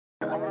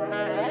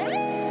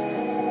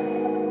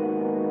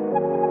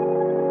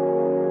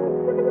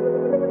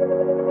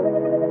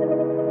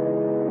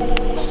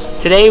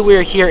Today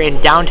we're here in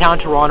downtown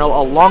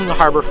Toronto along the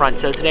Harbourfront.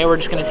 So today we're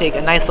just going to take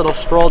a nice little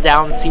stroll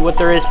down, see what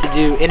there is to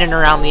do in and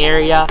around the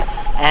area,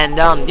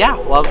 and yeah,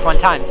 we'll have a fun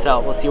time.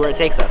 So let's see where it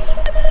takes us.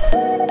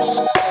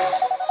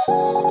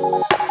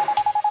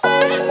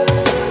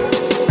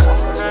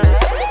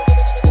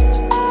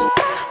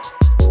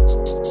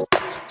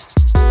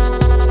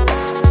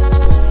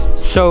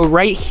 So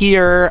right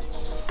here,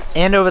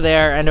 and over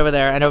there, and over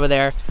there, and over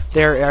there,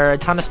 there are a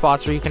ton of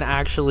spots where you can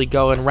actually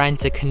go and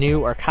rent a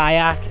canoe or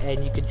kayak,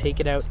 and you can take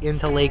it out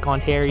into Lake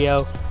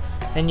Ontario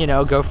and, you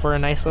know, go for a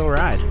nice little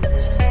ride.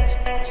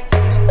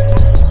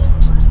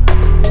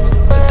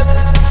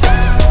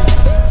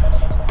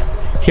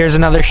 Here's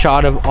another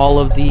shot of all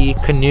of the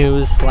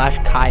canoes slash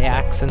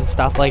kayaks and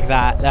stuff like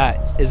that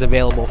that is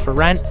available for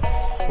rent,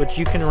 which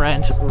you can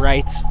rent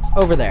right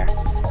over there.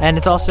 And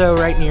it's also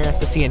right near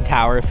the CN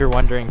Tower if you're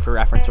wondering for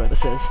reference where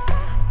this is.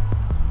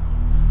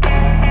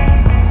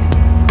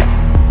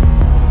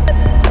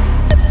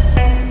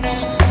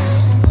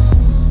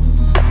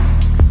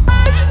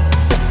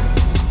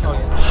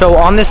 So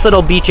on this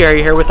little beach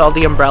area here with all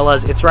the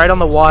umbrellas, it's right on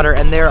the water,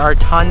 and there are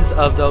tons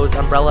of those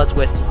umbrellas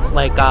with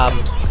like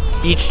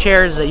beach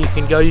chairs that you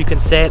can go, you can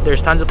sit.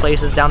 There's tons of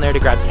places down there to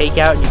grab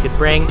takeout and you could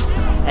bring.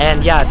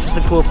 And yeah, it's just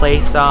a cool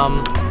place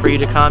for you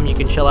to come. You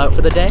can chill out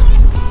for the day.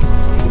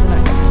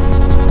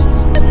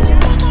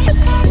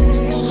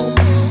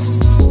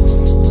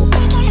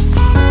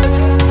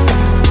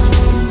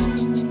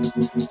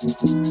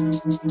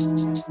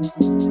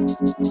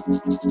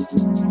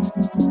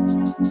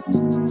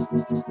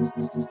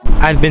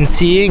 I've been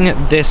seeing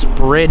this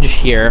bridge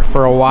here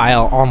for a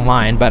while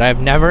online, but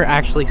I've never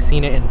actually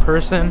seen it in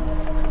person.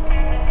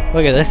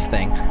 Look at this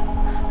thing.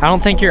 I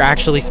don't think you're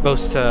actually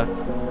supposed to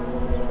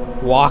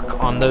walk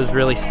on those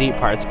really steep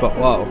parts, but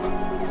whoa.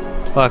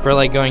 Look, we're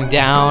like going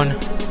down.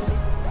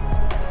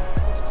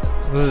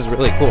 This is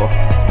really cool.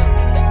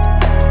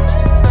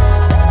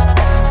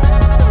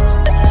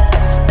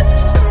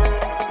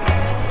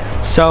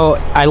 So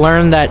I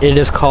learned that it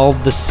is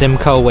called the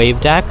Simcoe Wave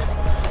Deck.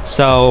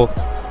 So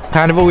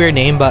kind of a weird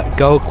name, but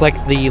go click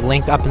the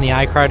link up in the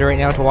iCard right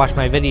now to watch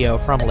my video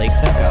from Lake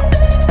Simcoe.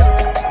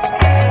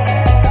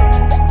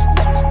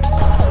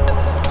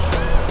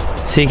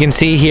 So you can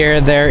see here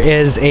there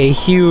is a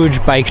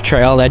huge bike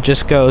trail that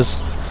just goes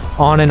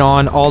on and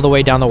on all the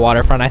way down the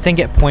waterfront. I think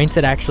at points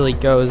it actually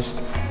goes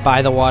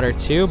by the water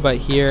too, but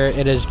here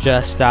it is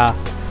just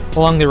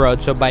along the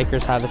road so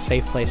bikers have a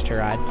safe place to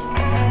ride.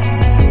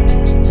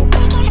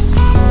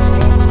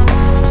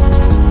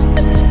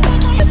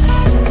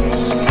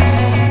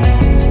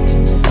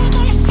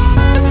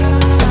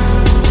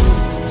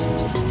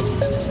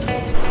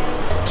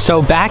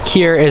 So back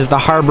here is the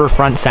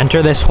Harbourfront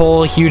Center, this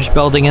whole huge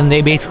building, and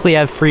they basically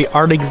have free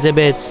art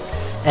exhibits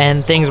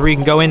and things where you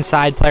can go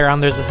inside, play around.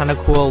 There's a ton of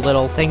cool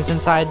little things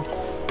inside,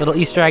 little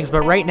Easter eggs,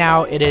 but right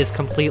now it is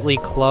completely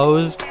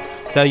closed,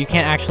 so you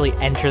can't actually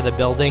enter the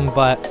building,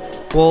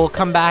 but we'll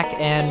come back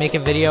and make a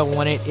video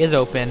when it is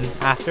open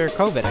after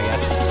COVID, I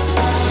guess.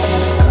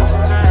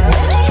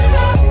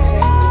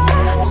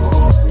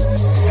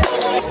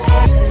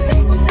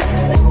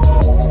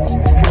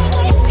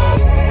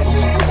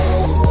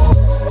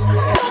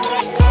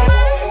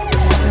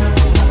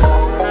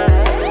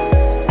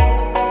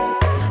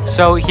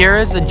 So here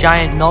is a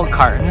giant milk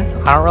carton.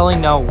 I don't really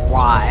know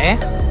why.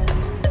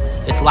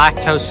 It's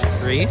lactose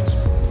free.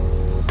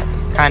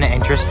 Kind of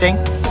interesting.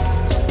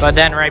 But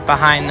then right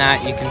behind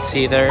that you can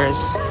see there's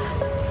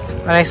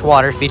a nice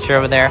water feature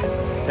over there.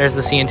 There's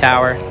the CN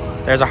Tower.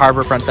 There's a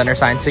Harbourfront Center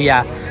sign. So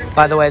yeah,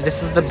 by the way,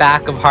 this is the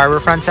back of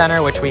Harbourfront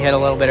Center, which we hit a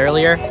little bit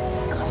earlier.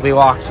 So we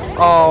walked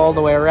all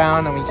the way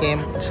around and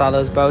we saw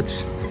those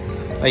boats.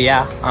 But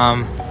yeah, I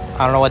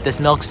don't know what this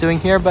milk's doing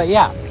here, but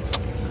yeah,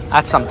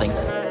 that's something.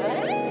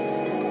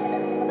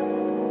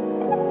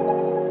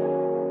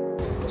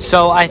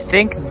 So I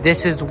think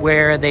this is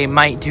where they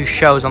might do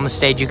shows on the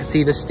stage. You can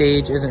see the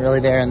stage isn't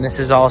really there, and this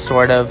is all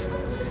sort of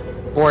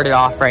boarded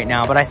off right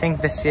now. But I think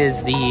this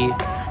is the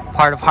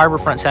part of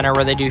Harbourfront Center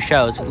where they do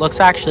shows. It looks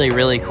actually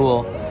really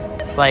cool.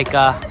 It's like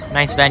a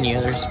nice venue.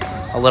 There's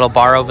a little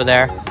bar over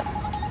there.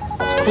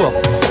 It's cool.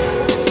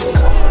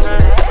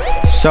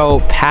 So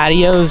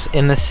patios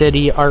in the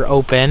city are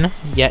open,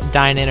 yet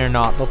dine-in or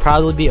not. They'll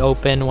probably be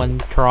open when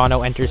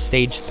Toronto enters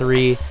stage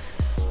 3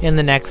 in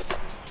the next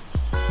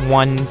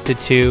 1 to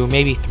 2,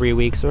 maybe 3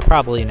 weeks, but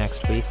probably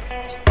next week.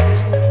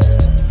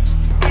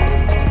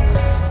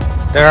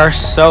 There are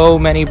so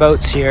many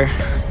boats here.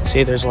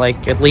 See, there's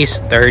like at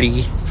least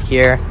 30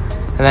 here.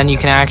 And then you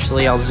can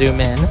actually, I'll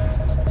zoom in,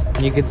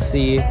 and you can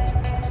see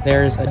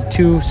there's a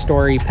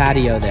 2-story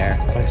patio there,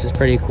 which is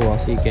pretty cool.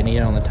 So you can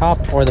eat on the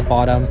top or the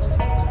bottom.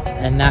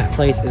 And that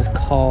place is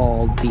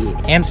called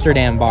the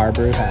Amsterdam Bar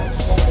Brew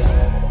House.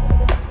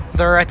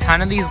 There are a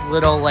ton of these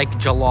little like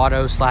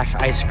gelato slash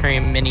ice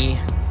cream mini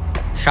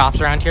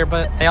shops around here,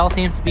 but they all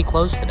seem to be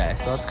closed today,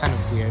 so that's kind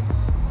of weird.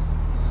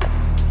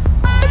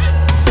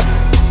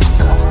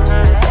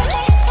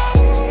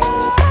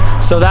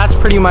 So that's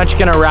pretty much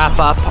gonna wrap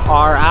up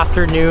our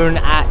afternoon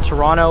at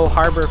Toronto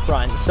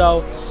Harbourfront.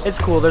 So it's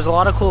cool, there's a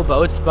lot of cool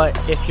boats, but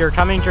if you're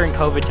coming during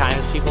COVID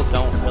times, people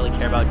don't really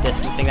care about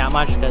distancing that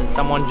much because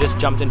someone just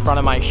jumped in front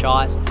of my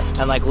shot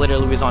and like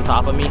literally was on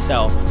top of me.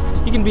 So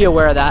you can be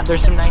aware of that.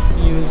 There's some nice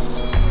views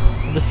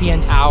of the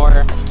CN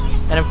Tower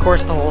and of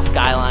course the whole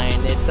skyline.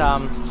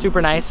 It's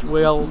super nice.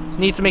 We'll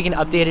need to make an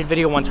updated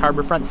video once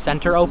Harbourfront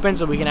Center opens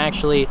so we can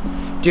actually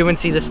do and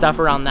see the stuff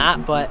around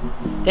that. But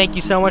thank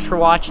you so much for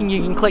watching.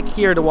 You can click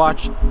here to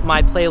watch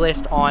my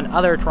playlist on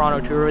other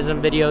Toronto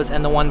tourism videos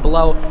and the one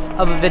below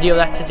of a video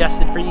that's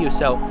suggested for you.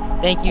 So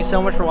thank you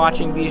so much for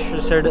watching. Be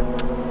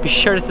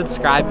sure to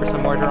subscribe for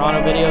some more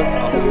Toronto videos, and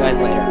I'll see you guys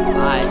later.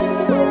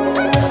 Bye.